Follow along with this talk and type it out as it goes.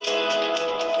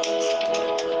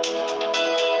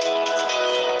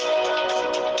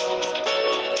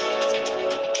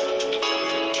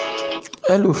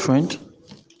Hello, friend.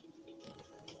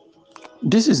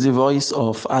 This is the voice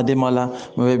of Ademola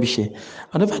Morebise.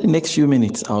 And over the next few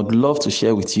minutes, I would love to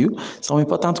share with you some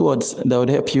important words that would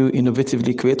help you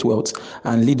innovatively create wealth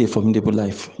and lead a formidable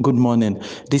life. Good morning.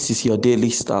 This is your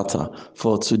daily starter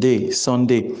for today,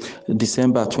 Sunday,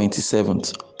 December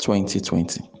 27th,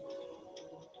 2020.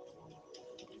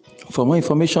 For more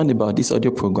information about this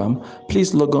audio program,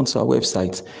 please log on to our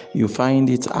website. You'll find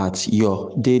it at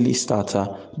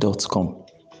yourdailystarter.com.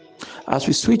 As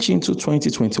we switch into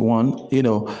 2021,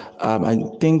 I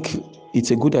think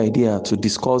it's a good idea to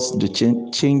discuss the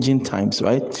changing times,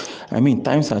 right? I mean,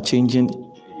 times are changing.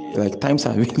 Like times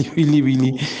are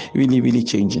really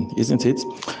changing, isn't it?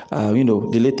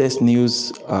 The latest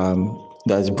news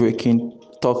that's breaking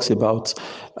talks about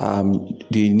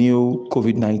the new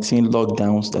COVID-19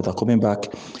 lockdowns that are coming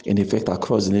back in effect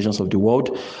across the nations of the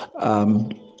world.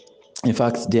 In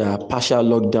fact, there are partial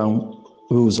lockdown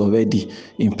rules already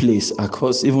in place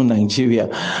across even Nigeria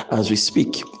as we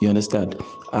speak, you understand.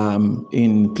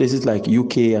 In places like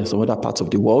UK and some other parts of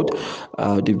the world,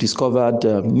 they've discovered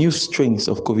new strains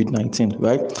of COVID-19,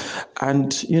 right?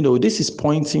 And, this is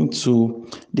pointing to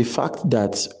the fact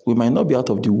that we might not be out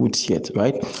of the woods yet,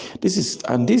 right? This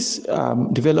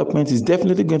development is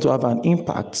definitely going to have an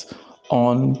impact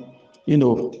on,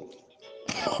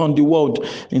 on the world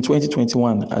in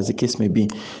 2021, as the case may be.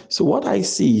 So what I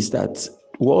see is that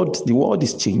the world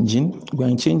is changing. We're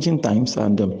in changing times,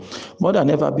 and more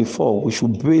than ever before, we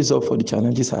should brace up for the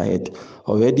challenges ahead.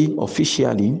 Already,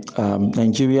 officially,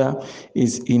 Nigeria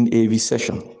is in a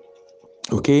recession.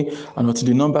 Okay, and until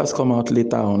the numbers come out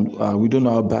later on, we don't know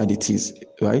how bad it is,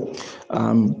 right?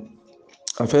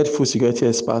 I've heard food security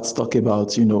experts talk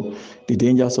about, the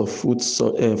dangers of food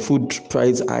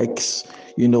price hikes,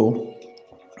 and all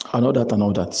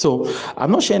that. So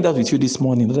I'm not sharing that with you this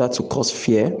morning in order to cause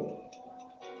fear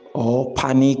or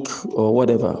panic or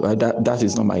whatever, right? That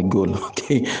is not my goal.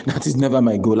 Okay, that is never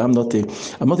my goal. I'm not a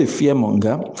fear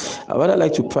monger. I rather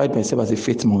like to pride myself as a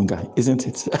faith monger, isn't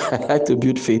it? I like to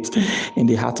build faith in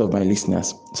the heart of my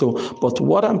listeners. So, but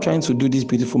what I'm trying to do this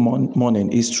beautiful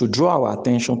morning is to draw our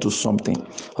attention to something,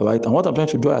 all right? And what I'm trying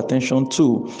to draw our attention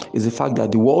to is the fact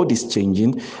that the world is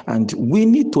changing, and we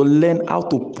need to learn how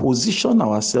to position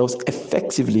ourselves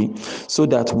effectively so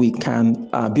that we can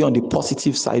be on the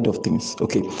positive side of things.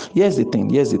 Okay. Here's the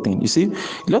thing. You see,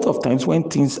 a lot of times when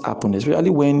things happen, especially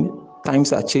when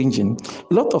times are changing,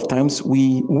 a lot of times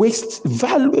we waste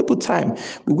valuable time.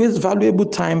 We waste valuable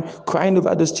time crying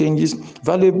over those changes,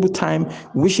 valuable time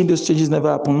wishing those changes never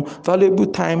happen, valuable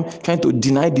time trying to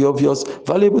deny the obvious,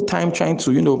 valuable time trying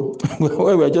to,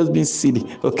 where we're just being silly,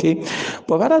 okay?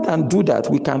 But rather than do that,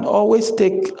 we can always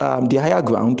take the higher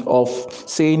ground of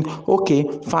saying, okay,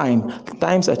 fine,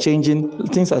 times are changing,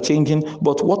 things are changing,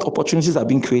 but what opportunities are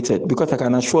being created? Because I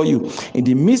can assure you, in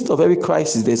the midst of every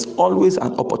crisis, there's always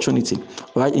an opportunity.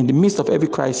 Right? In the midst of every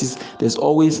crisis, there's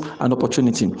always an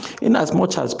opportunity. In as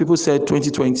much as people said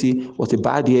 2020 was a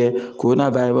bad year,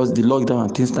 coronavirus, the lockdown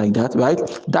and things like that, right?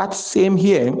 That same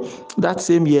year,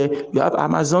 you have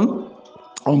Amazon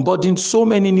onboarding so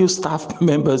many new staff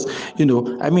members.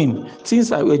 Things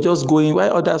that were just going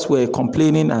while others were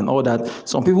complaining and all that,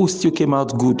 some people still came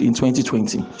out good in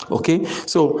 2020. Okay,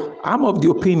 so I'm of the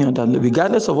opinion that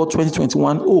regardless of what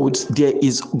 2021 holds, there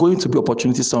is going to be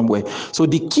opportunity somewhere. So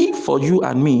the key for you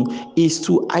and me is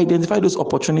to identify those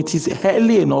opportunities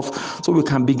early enough so we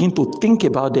can begin to think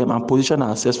about them and position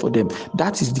ourselves for them.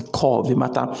 That is the core of the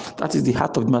matter. That is the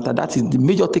heart of the matter. That is the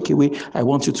major takeaway I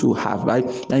want you to have, right?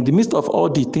 Now, in the midst of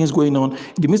all the things going on,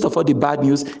 in the midst of all the bad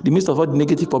news, in the midst of all the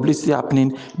negative publicity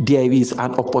happening, there is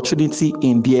an opportunity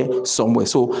in there somewhere.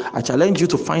 So I challenge you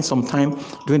to find some time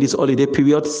during this holiday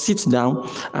period, sit down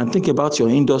and think about your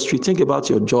industry, think about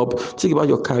your job, think about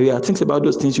your career, think about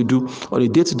those things you do on a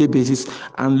day-to-day basis,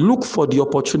 and look for the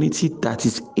opportunity that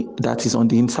is on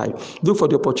the inside. Look for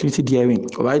the opportunity therein,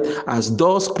 all right? As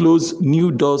doors close,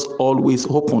 new doors always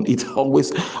open. It's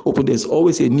always open. There's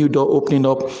always a new door opening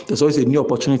up. There's always a new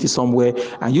opportunity somewhere,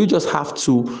 and you just have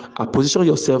to position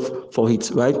yourself for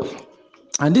it, right?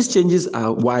 And these changes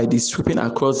are wide, it's sweeping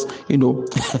across,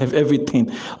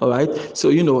 everything. All right. So,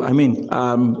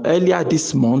 earlier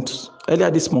this month,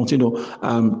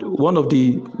 one of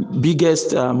the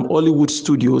biggest Hollywood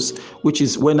studios, which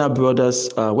is Warner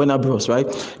Bros.,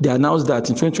 right? They announced that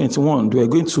in 2021 they were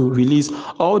going to release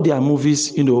all their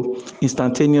movies,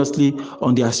 instantaneously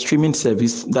on their streaming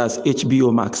service, that's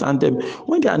HBO Max. And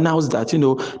when they announced that,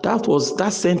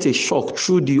 that sent a shock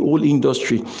through the whole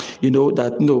industry. People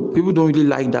don't really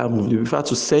like that movie. They prefer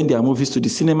to send their movies to the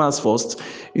cinemas first,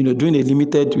 doing a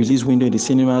limited release window in the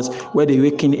cinemas where they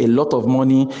rake in a lot of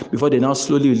money before they now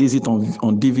slowly release it on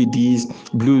DVDs,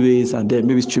 Blu-rays, and then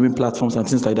maybe streaming platforms and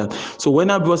things like that. So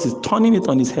Warner Bros. Is turning it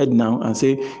on its head now and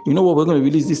say, you know what, we're going to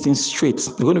release this thing straight.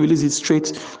 We're going to release it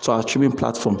straight to our streaming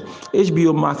platform.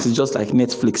 HBO Max is just like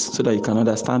Netflix, so that you can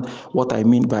understand what I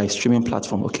mean by streaming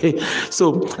platform. Okay,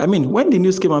 so I mean, when the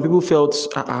news came out, people felt,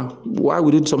 why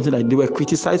would they do something like they were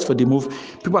criticized for the move?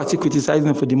 People are still criticizing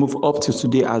them for the move up to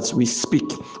today as we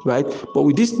speak, right? But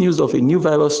with this news of a new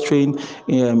virus strain,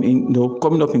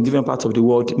 coming up in different parts of the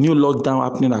world, new lockdown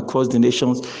happening across the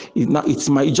nations, it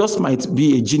might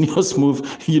be a genius move,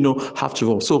 after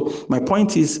all. So my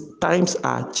point is, times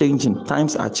are changing,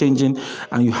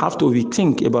 and you have to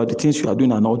rethink about the things you are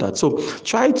doing and all that. So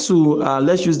try to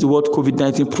let's use the word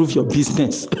COVID-19, prove your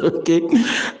business. Okay,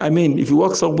 I mean, if you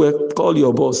work somewhere, call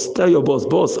your boss, tell your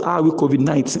boss, how are we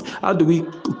COVID-19? How do we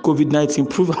COVID-19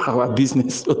 prove our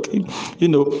business? Okay,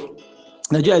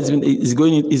 Nigeria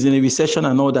is in a recession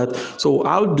and all that. So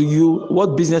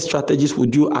what business strategies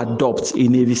would you adopt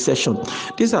in a recession?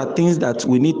 These are things that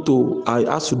we need to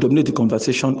ask to dominate the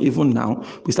conversation even now.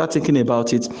 We start thinking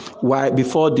about it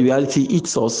before the reality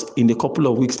hits us in a couple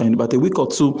of weeks time. About a week or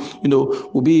two,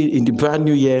 we'll be in the brand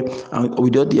new year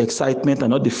with all the excitement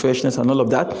and all the freshness and all of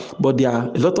that. But there are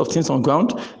a lot of things on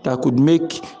ground that could make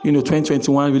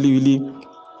 2021 really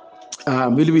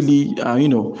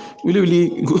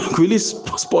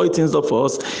spoil things up for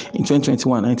us in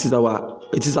 2021. And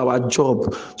it is our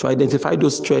job to identify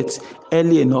those threats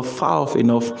early enough, far off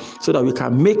enough, so that we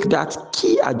can make that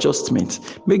key adjustment,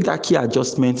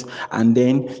 and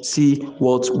then see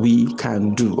what we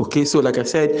can do. Okay, so like I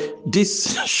said,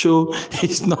 this show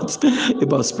is not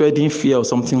about spreading fear or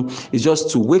something. It's just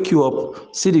to wake you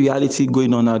up, see the reality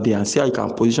going on out there, and see how you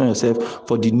can position yourself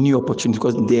for the new opportunity,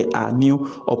 because there are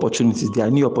new opportunities. There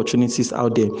are new opportunities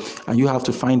out there, and you have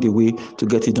to find a way to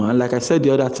get it done. And like I said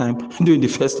the other time during the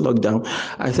first lockdown,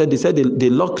 they said they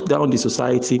locked down the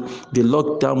society, they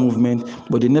locked down movement,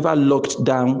 but they never locked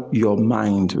down your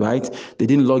mind, right? They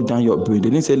didn't lock down your brain. They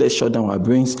didn't say let's shut down our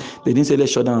brains. They didn't say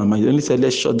let's shut down our mind. They only said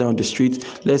let's shut down the street.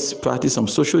 Let's practice some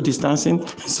social distancing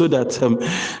so that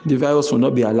the virus will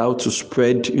not be allowed to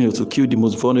spread, to kill the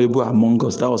most vulnerable among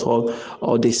us. That was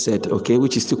all they said, okay,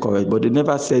 which is still correct. But they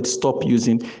never said stop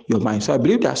using your mind. So I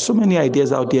believe there are so many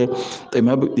ideas out there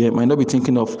that you might not be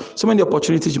thinking of, so many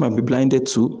opportunities you might be blinded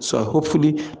to. So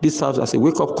hopefully this serves as a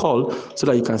wake-up call so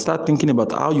that you can start thinking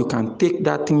about how you can take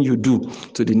that thing you do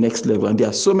to the next level. And there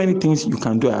are so many things you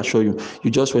can do, I assure you. You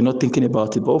just were not thinking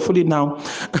about it. But hopefully now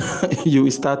you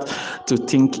will start to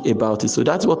think about it. So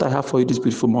that's what I have for you this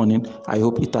beautiful morning. I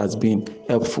hope it has been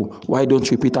helpful. Why don't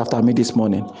you repeat after me this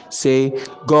morning? Say,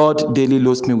 God daily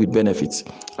loads me with benefits.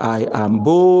 I am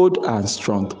bold and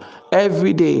strong.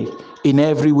 Every day, in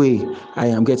every way, I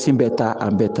am getting better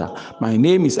and better. My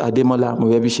name is Ademola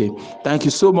Morebise. Thank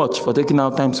you so much for taking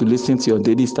out time to listen to your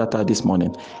daily starter this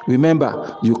morning.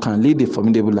 Remember, you can lead a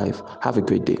formidable life. Have a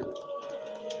great day.